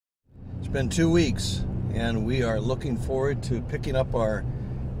been 2 weeks and we are looking forward to picking up our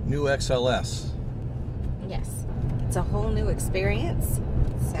new XLS. Yes, it's a whole new experience.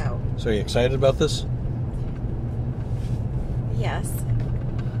 So are you excited about this? Yes.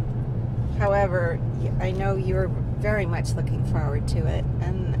 However, I know you're very much looking forward to it,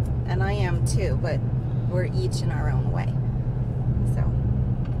 and I am too, but we're each in our own way. So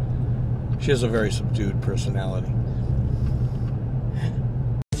She has a very subdued personality.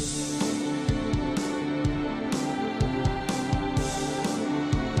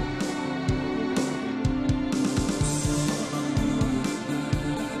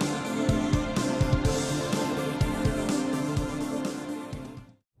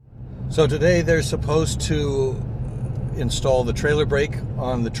 So today they're supposed to install the trailer brake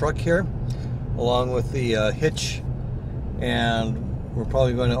on the truck here, along with the hitch, and we're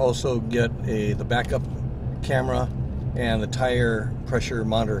probably going to also get the backup camera and the tire pressure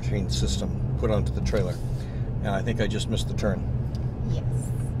monitoring system put onto the trailer. And I think I just missed the turn. yes.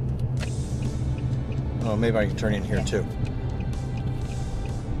 Oh, maybe I can turn in here too.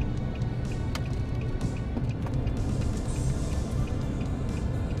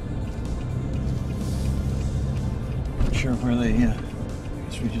 Sure where they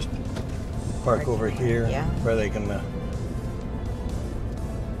guess we just park over here, yeah, where they can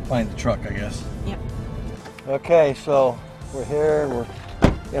find the truck, I guess. Yep. Okay, so we're here, we're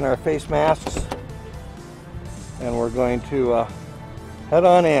in our face masks, and we're going to head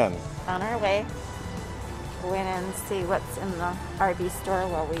on in. On our way. Go in and see what's in the RV store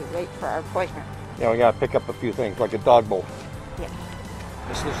while we wait for our appointment. Yeah, we gotta pick up a few things, like a dog bowl. Yeah.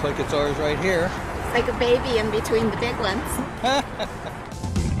 This looks like it's ours right here. It's like a baby in between the big ones.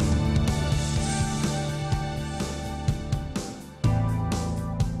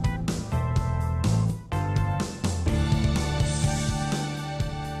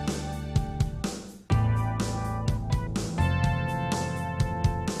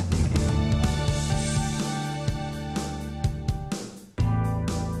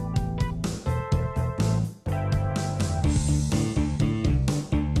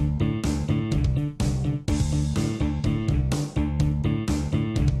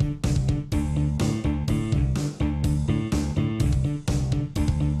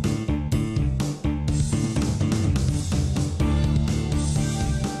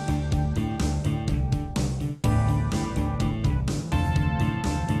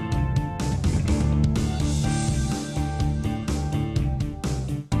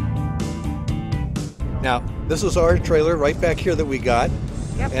 Now, this is our trailer right back here that we got.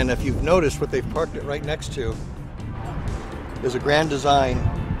 Yep. And if you've noticed, what they've parked it right next to is a Grand Design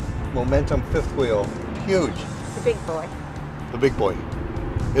Momentum fifth wheel. Huge. The big boy. The big boy.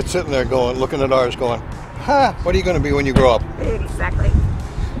 It's sitting there going, looking at ours going, ha, what are you going to be when you grow up? Exactly.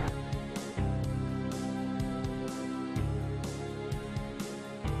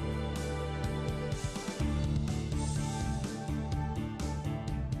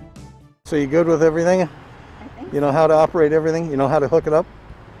 So you good with everything? I think You know how to operate everything? You know how to hook it up?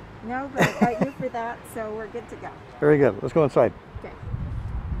 no, but I got you for that, so we're good to go. Very good. Let's go inside. Okay.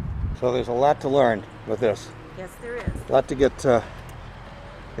 So there's a lot to learn with this. Yes, there is. A lot to get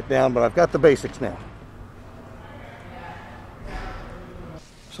down, but I've got the basics now.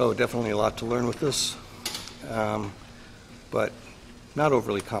 So definitely a lot to learn with this, but not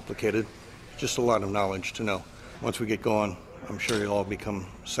overly complicated. Just a lot of knowledge to know. Once we get going, I'm sure it'll all become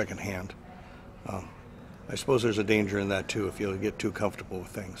secondhand. I suppose there's a danger in that too if you get too comfortable with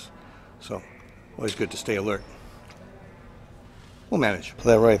things. So always good to stay alert. We'll manage.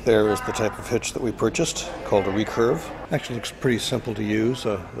 That right there is the type of hitch that we purchased, called a Recurve. Actually looks pretty simple to use.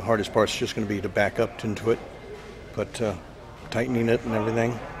 The hardest part's just going to be to back up into it, but tightening it and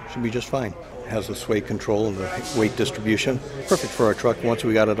everything should be just fine. It has the sway control and the weight distribution. Perfect for our truck once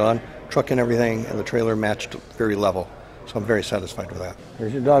we got it on. Truck and everything and the trailer matched very level. So I'm very satisfied with that.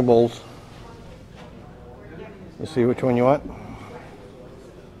 Here's your dog bowls. Let's see which one you want.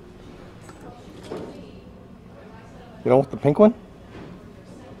 You don't want the pink one?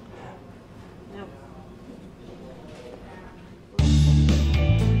 No.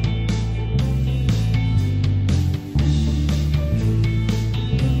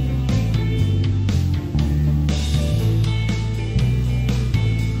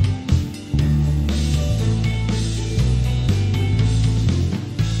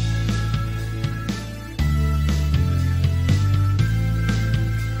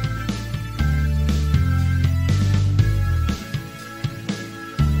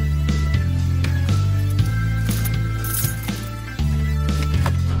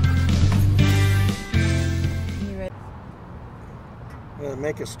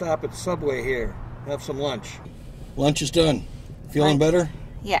 make a stop at the Subway here. Have some lunch. Lunch is done. Feeling better?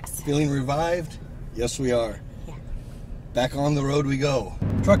 Yes. Feeling revived? Yes, we are. Yeah. Back on the road we go.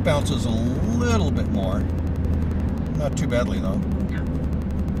 Truck bounces a little bit more. Not too badly though. No.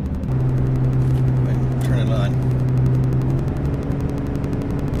 Turn it on.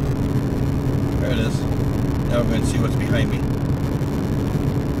 There it is. Now we're going to see what's behind me.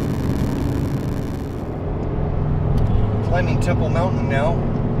 Climbing Temple Mountain now,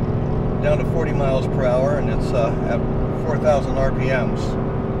 down to 40 miles per hour, and it's at 4,000 RPMs.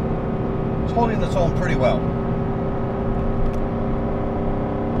 It's holding its own pretty well.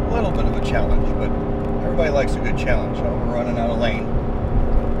 A little bit of a challenge, but everybody likes a good challenge. So we're running out of lane.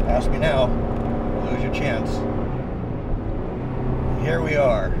 Ask me now, you'll lose your chance. Here we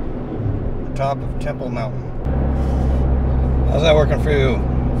are, the top of Temple Mountain. How's that working for you?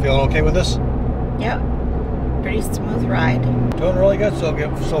 Feeling okay with this? Yep. Pretty smooth ride. Doing really good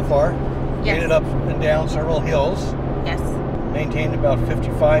so far. Yes. Made it up and down several hills. Yes. Maintained about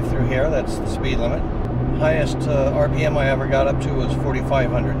 55 through here. That's the speed limit. Highest RPM I ever got up to was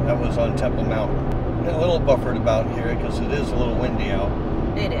 4,500. That was on Temple Mountain. A little buffered about here because it is a little windy out.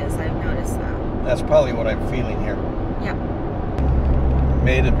 It is. I've noticed that. That's probably what I'm feeling here. Yep.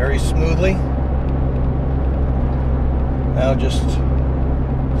 Made it very smoothly. Now just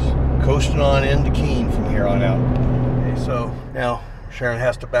coasting on into Keene from here on out. Okay, so now Sharon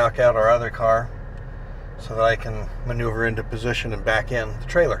has to back out our other car so that I can maneuver into position and back in the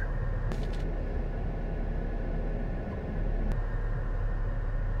trailer.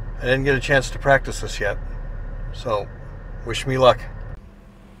 I didn't get a chance to practice this yet, so wish me luck.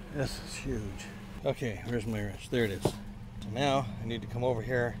 This is huge. Okay, where's my wrench? There it is. So now I need to come over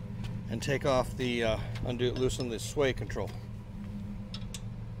here and take off the loosen the sway control.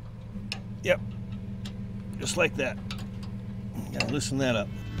 Yep, just like that. Gotta loosen that up.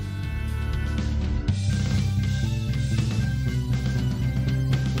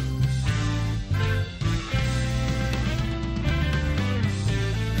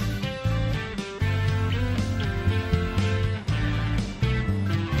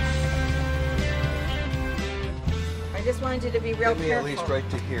 I just wanted you to be real Give me careful. at least right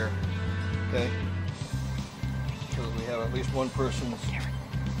to here, okay? So that we have at least one person's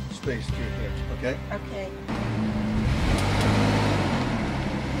space through here, okay? Okay.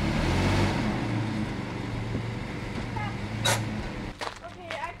 Okay,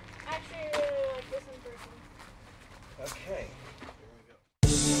 I actually really like this in person. Okay, here we go.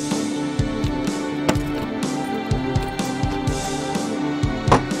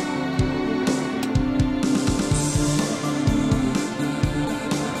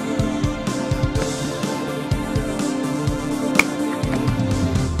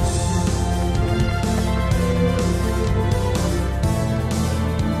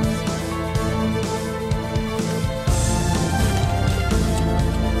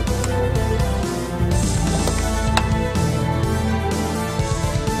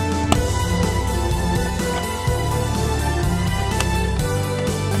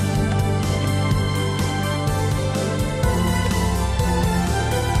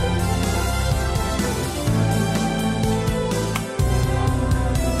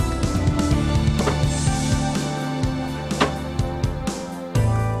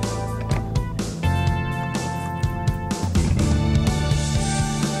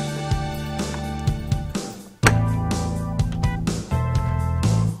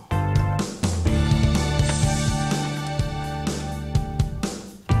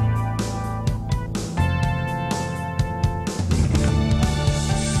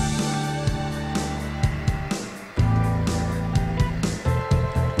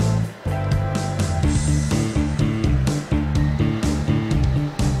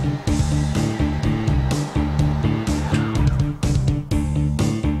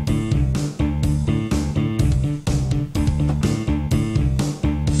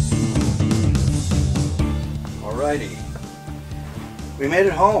 Alrighty, we made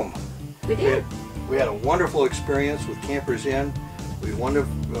it home. We did. We had a wonderful experience with Campers Inn. We had a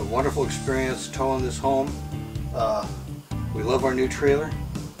wonderful experience towing this home. We love our new trailer.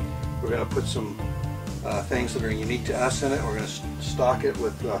 We're going to put some things that are unique to us in it. We're going to stock it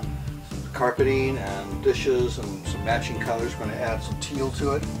with carpeting and dishes and some matching colors. We're going to add some teal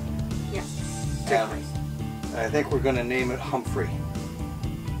to it. Yeah. And I think we're going to name it Humphrey.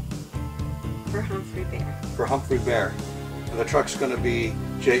 For Humphrey Bear. For Humphrey Bear. And the truck's going to be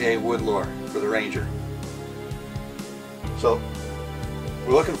J.A. Woodlore for the Ranger. So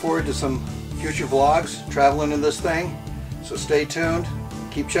we're looking forward to some future vlogs traveling in this thing. So stay tuned.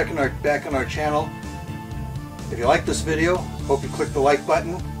 Keep checking back on our channel. If you like this video, Hope you click the like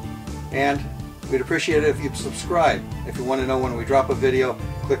button, and we'd appreciate it if you'd subscribe. If you want to know when we drop a video,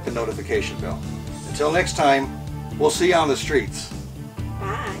 click the notification bell. Until next time, we'll see you on the streets.